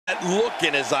That look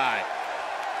in his eye.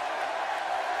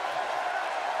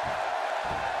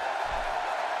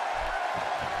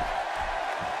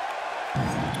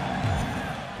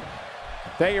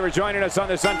 Thank you for joining us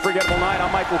on this unforgettable night.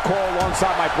 I'm Michael Cole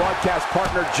alongside my broadcast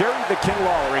partner, Jerry the King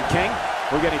Lawler. And King,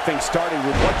 we're getting things started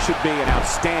with what should be an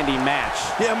outstanding match.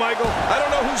 Yeah, Michael, I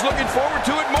don't know who's looking forward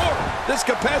to it more, this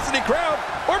capacity crowd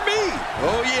or me.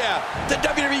 Oh, yeah, the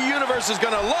WWE Universe is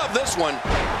going to love this one.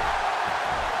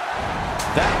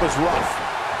 That was rough.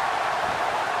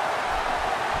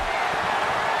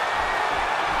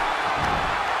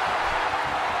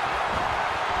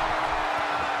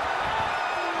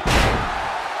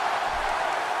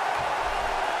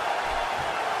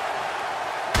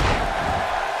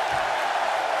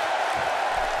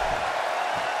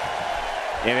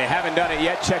 If you haven't done it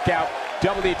yet, check out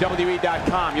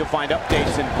WWE.com. You'll find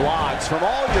updates and blogs from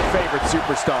all your favorite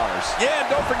superstars. Yeah, and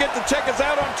don't forget to check us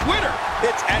out on Twitter.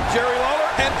 It's @JerryLawler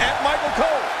and @Michael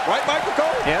Cole. Right, Michael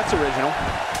Cole? Yeah, that's original.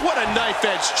 What a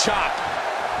knife-edge chop.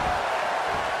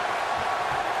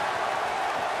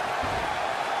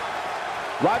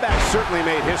 Ryback certainly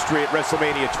made history at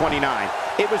WrestleMania 29.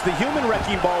 It was the Human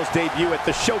Wrecking Ball's debut at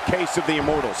the Showcase of the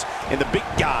Immortals. And the big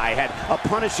guy had a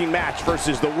punishing match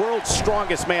versus the world's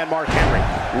strongest man, Mark Henry.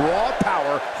 Raw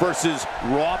power versus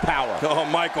raw power. Oh,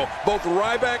 Michael, both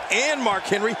Ryback and Mark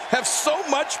Henry have so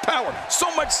much power, so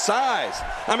much size.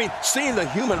 I mean, seeing the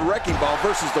Human Wrecking Ball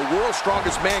versus the world's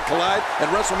strongest man collide at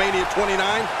WrestleMania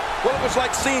 29, well, it was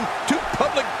like seeing two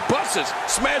public buses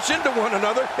smash into one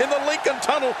another in the Lincoln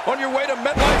Tunnel on your way to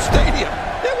MetLife Stadium.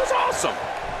 It was awesome.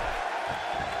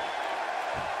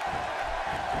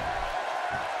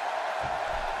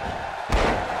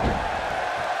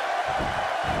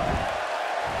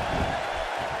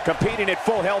 Competing at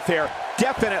full health here,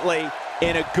 definitely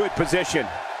in a good position.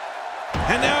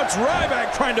 And now it's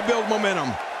Ryback trying to build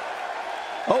momentum.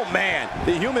 Oh, man,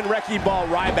 the Human Wrecking Ball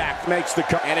Ryback makes the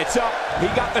cut. And it's up. He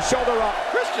got the shoulder up.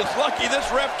 Christian's lucky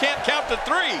this ref can't count to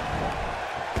 3.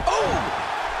 Oh!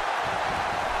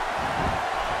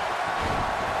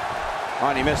 Oh,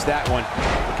 and he missed that one.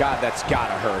 God, that's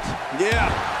gotta hurt. Yeah,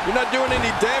 you're not doing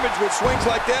any damage with swings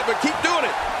like that, but keep doing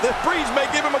it. The freeze may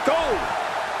give him a cold.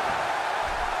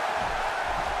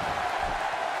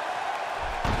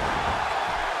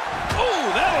 Oh,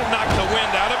 that'll knock the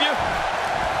wind out of you.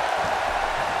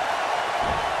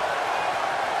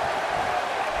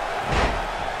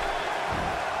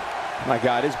 My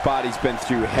God, his body's been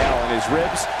through hell, and his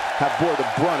ribs have bore the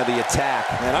brunt of the attack.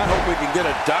 And I hope we can get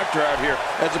a doctor out here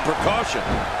as a precaution.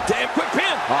 Damn quick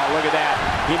pin. Oh, look at that.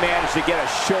 He managed to get a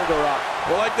shoulder up.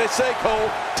 Well, like they say, Cole,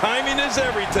 timing is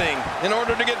everything. In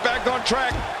order to get back on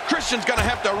track, Christian's going to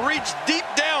have to reach deep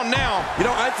down now. You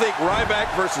know, I think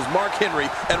Ryback versus Mark Henry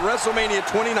at WrestleMania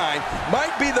 29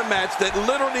 might be the match that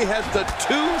literally has the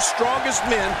 2 strongest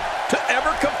men to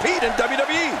ever compete in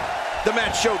WWE. The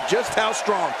match showed just how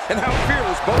strong and how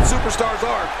fearless both superstars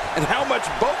are and how much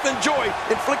both enjoy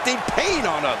inflicting pain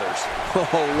on others.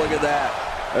 Oh, look at that.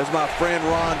 As my friend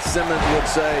Ron Simmons would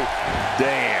say,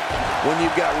 damn. When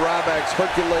you've got Ryback's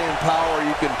Herculean power,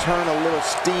 you can turn a little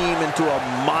steam into a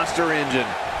monster engine.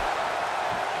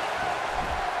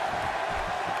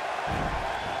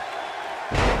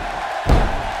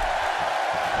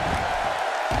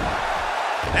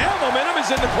 Now momentum is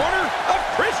in the corner of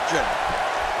Christian.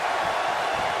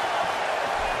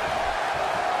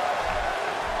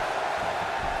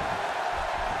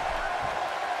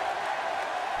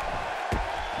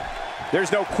 There's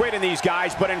no quit in these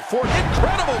guys, but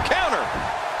incredible counter.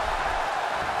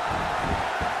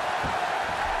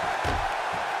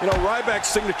 You know, Ryback's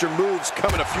signature moves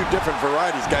come in a few different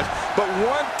varieties, guys. But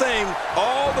one thing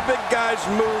all the big guys'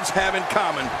 moves have in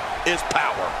common is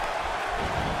power.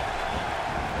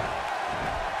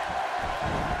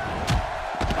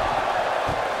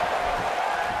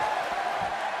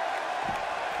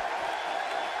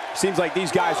 seems like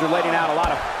these guys are letting out a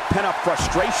lot of pent-up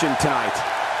frustration tonight.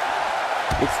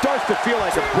 It starts to feel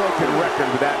like a broken record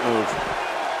with that move.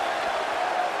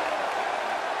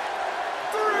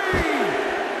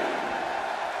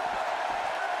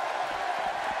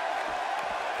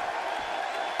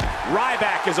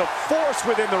 Ryback is a force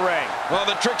within the ring. Well,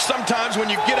 the trick sometimes when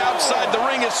you get outside the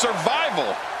ring is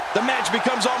survival. The match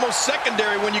becomes almost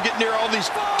secondary when you get near all these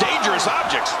dangerous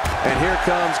objects. And here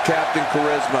comes Captain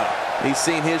Charisma. He's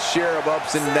seen his share of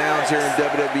ups and downs here in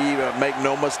WWE, but make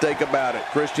no mistake about it,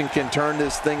 Christian can turn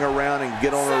this thing around and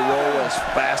get on a roll as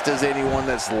fast as anyone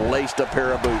that's laced a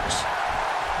pair of boots.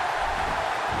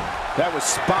 That was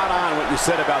spot on what you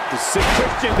said about the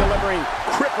Christian delivering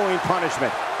crippling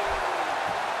punishment.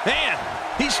 Man,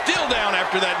 he's still down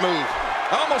after that move.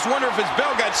 I almost wonder if his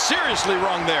bell got seriously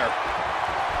wrong there.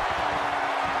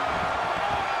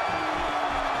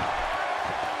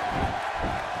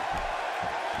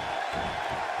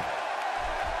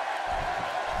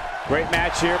 Great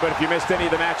match here, but if you missed any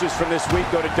of the matches from this week,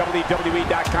 go to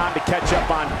WWE.com to catch up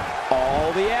on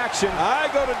all the action. I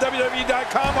go to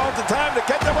WWE.com all the time to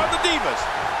catch up on the Divas.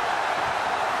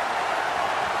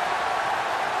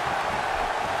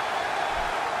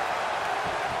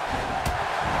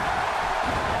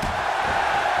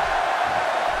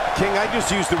 King, I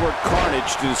just used the word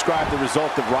carnage to describe the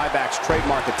result of Ryback's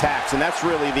trademark attacks, and that's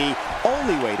really the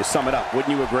only way to sum it up.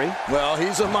 Wouldn't you agree? Well,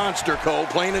 he's a monster, Cole,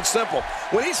 plain and simple.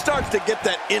 When he starts to get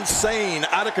that insane,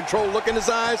 out-of-control look in his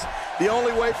eyes, the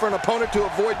only way for an opponent to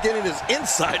avoid getting his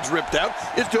insides ripped out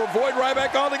is to avoid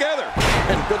Ryback altogether.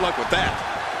 And good luck with that.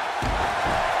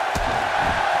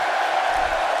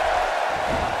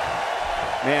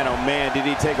 Man, oh man, did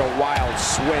he take a wild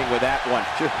swing with that one.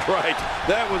 You're right.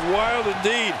 That was wild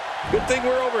indeed. Good thing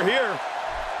we're over here.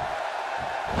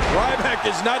 Ryback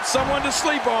is not someone to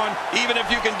sleep on, even if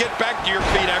you can get back to your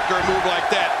feet after a move like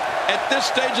that. At this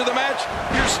stage of the match,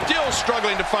 you're still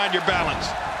struggling to find your balance.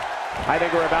 I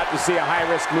think we're about to see a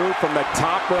high-risk move from the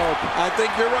top rope. I think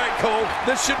you're right, Cole.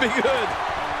 This should be good.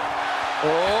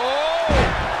 Oh!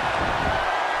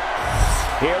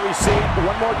 Here we see it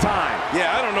one more time.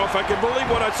 Yeah, I don't know if I can believe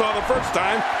what I saw the first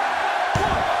time.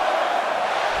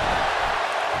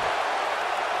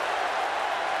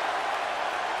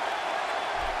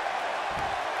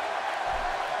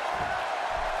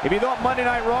 If you thought Monday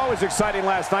Night Raw was exciting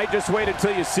last night, just wait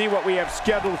until you see what we have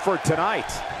scheduled for tonight.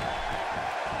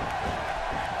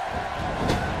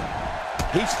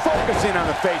 He's focusing on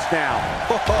the face now.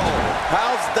 Oh,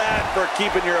 how's that for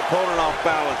keeping your opponent off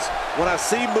balance? When I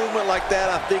see movement like that,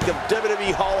 I think of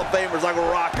WWE Hall of Famers like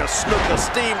Rocca, Snuka,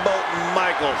 Steamboat, and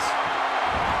Michaels.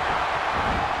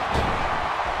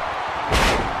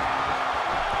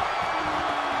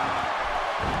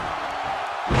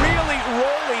 Really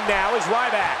rolling now is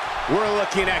Ryback. We're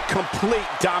looking at complete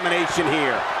domination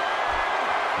here.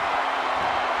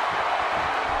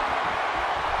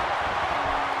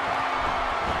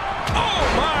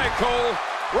 Cole,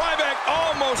 Ryback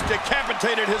almost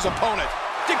decapitated his opponent.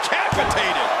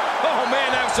 Decapitated! Oh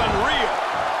man, that's unreal.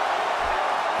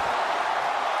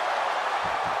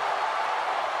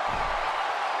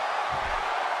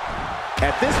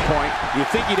 At this point, you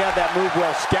think he'd have that move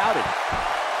well scouted.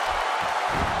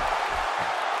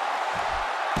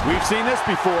 We've seen this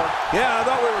before. Yeah, I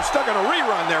thought we were stuck in a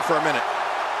rerun there for a minute.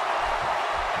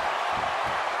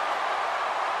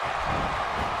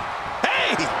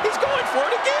 For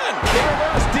it again. The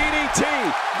reverse DDT.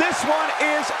 This one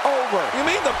is over. You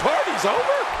mean the party's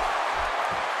over?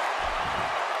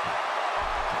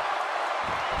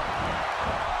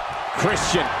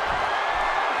 Christian.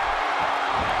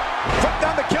 Foot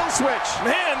down the kill switch.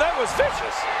 Man, that was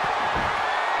vicious.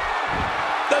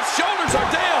 The shoulders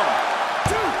are down.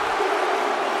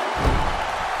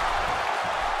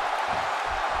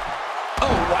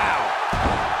 Oh, wow.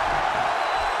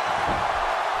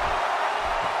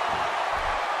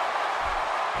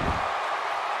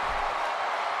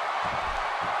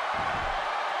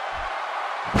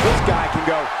 Guy can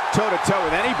go toe-to-toe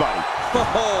with anybody.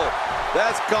 Oh,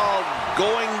 that's called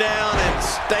going down and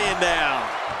staying down.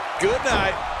 Good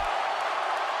night.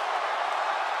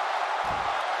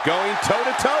 Going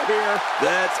toe-to-toe here.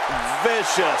 That's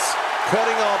vicious.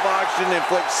 Cutting off oxygen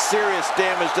inflicts serious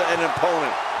damage to an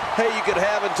opponent. Hey, you could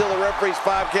have until the referee's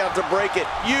 5 count to break it.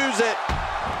 Use it.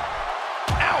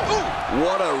 Ow! Ooh.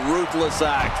 What a ruthless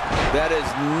act. That is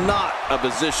not a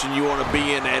position you want to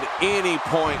be in at any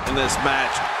point in this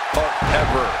match. Or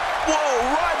ever.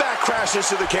 Whoa, Ryback crashes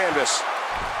to the canvas.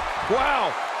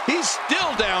 Wow, he's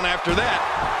still down after that.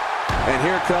 And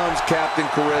here comes Captain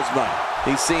Charisma.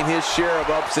 He's seen his share of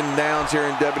ups and downs here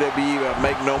in WWE, but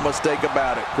make no mistake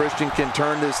about it. Christian can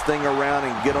turn this thing around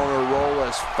and get on a roll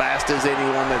as fast as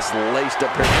anyone that's laced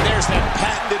up here. And there's that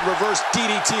patented reverse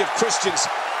DDT of Christian's,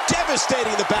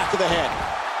 devastating the back of the head.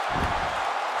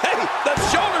 Hey, the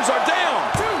shoulders are down.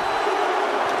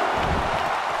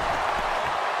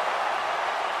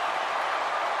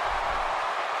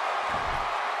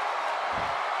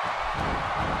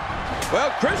 Well,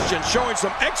 Christian showing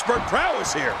some expert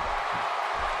prowess here.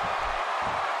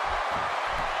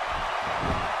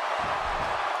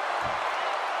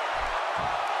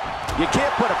 You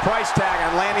can't put a price tag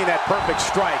on landing that perfect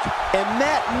strike, and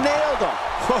that nailed him.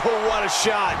 Oh, what a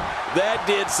shot. That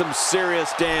did some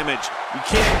serious damage. You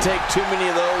can't take too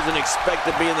many of those and expect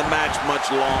to be in the match much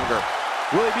longer.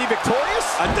 Will he be victorious?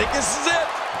 I think this is it.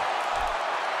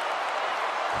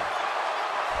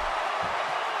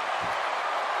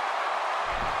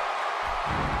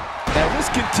 this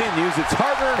continues, it's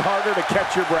harder and harder to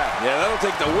catch your breath. Yeah, that'll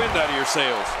take the wind out of your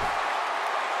sails.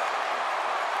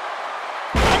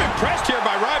 I'm impressed here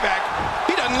by Ryback.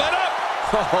 He doesn't let up.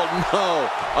 Oh, no.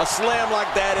 A slam like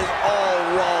that is all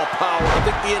raw power. I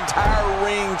think the entire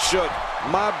ring shook.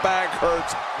 My back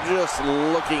hurts just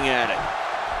looking at it.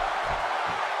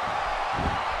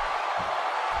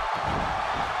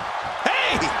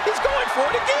 Hey, he's going for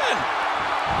it again.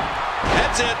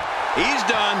 That's it. He's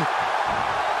done.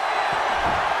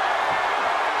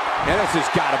 And this has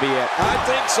got to be it. I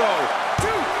think so. 2,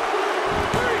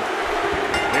 3.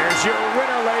 Here's your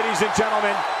winner, ladies and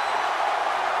gentlemen.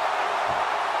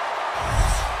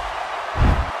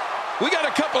 We got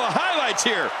a couple of highlights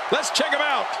here. Let's check them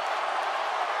out.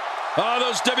 Oh,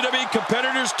 those WWE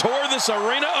competitors tore this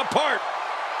arena apart.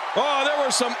 Oh, there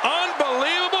were some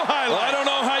unbelievable highlights. Well, I don't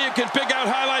know how you can pick out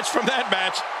highlights from that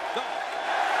match.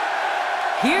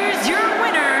 Here's your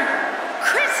winner,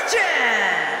 Christian.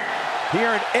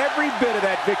 Hearing every bit of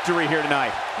that victory here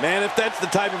tonight. Man, if that's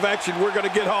the type of action we're going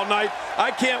to get all night,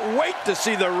 I can't wait to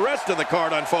see the rest of the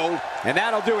card unfold. And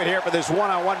that'll do it here for this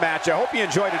one-on-one match. I hope you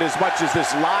enjoyed it as much as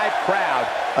this live crowd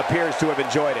appears to have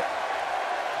enjoyed it.